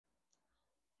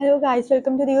Hello guys,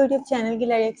 welcome to the YouTube channel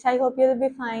Geolier. I hope you'll be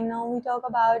fine. Now we talk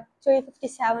about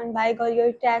 357 by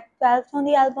Geolier, track 12 on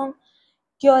the album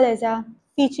Geolier,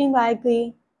 featuring by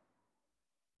Guerr,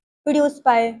 produced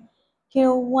by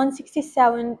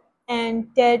 167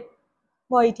 and Ted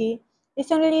Boyd. The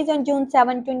song released on June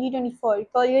 7, 2024.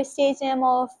 Collier's stage name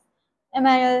of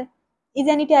Emmanuel is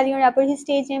an Italian rapper. His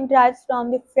stage name derives from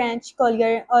the French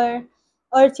collier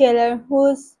or tailor,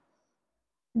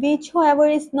 which however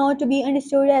is not to be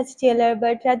understood as jailer,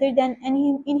 but rather than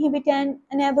an inhabitant,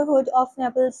 a neighborhood of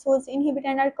Naples whose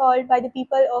inhabitants are called by the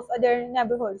people of other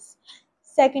neighborhoods.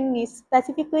 Secondly,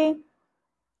 specifically,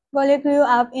 Gole grew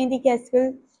up in the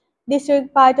Castle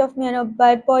district part of Milano,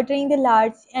 but bordering the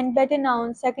large and better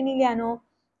known Secondiliano.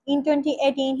 In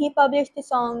 2018, he published the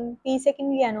song P.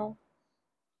 Secondiliano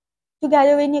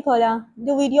together with Nicola,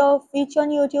 the video of which on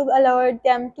YouTube allowed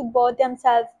them to both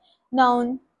themselves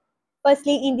known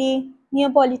firstly in the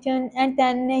Neapolitan and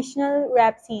then national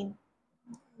rap scene.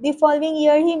 The following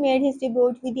year he made his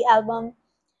debut with the album,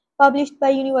 published by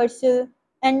Universal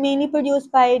and mainly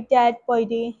produced by Dad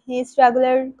Boyd, his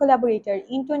regular collaborator.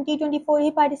 In 2024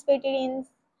 he participated in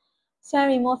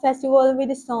Sanremo Festival with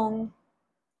the song,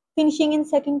 finishing in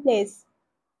second place.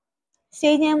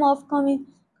 Stage name of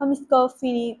Comisco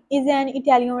Fini is an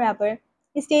Italian rapper.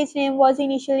 His stage name was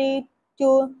initially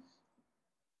to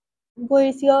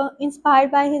Guercio,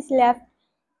 inspired by his left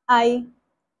eye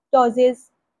ptosis,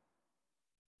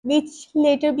 which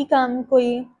later became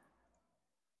Quann,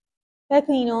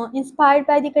 inspired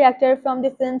by the character from the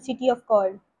film City of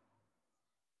God.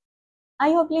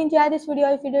 I hope you enjoyed this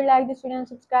video. If you did like this video,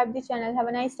 subscribe to the channel. Have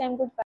a nice time. Goodbye.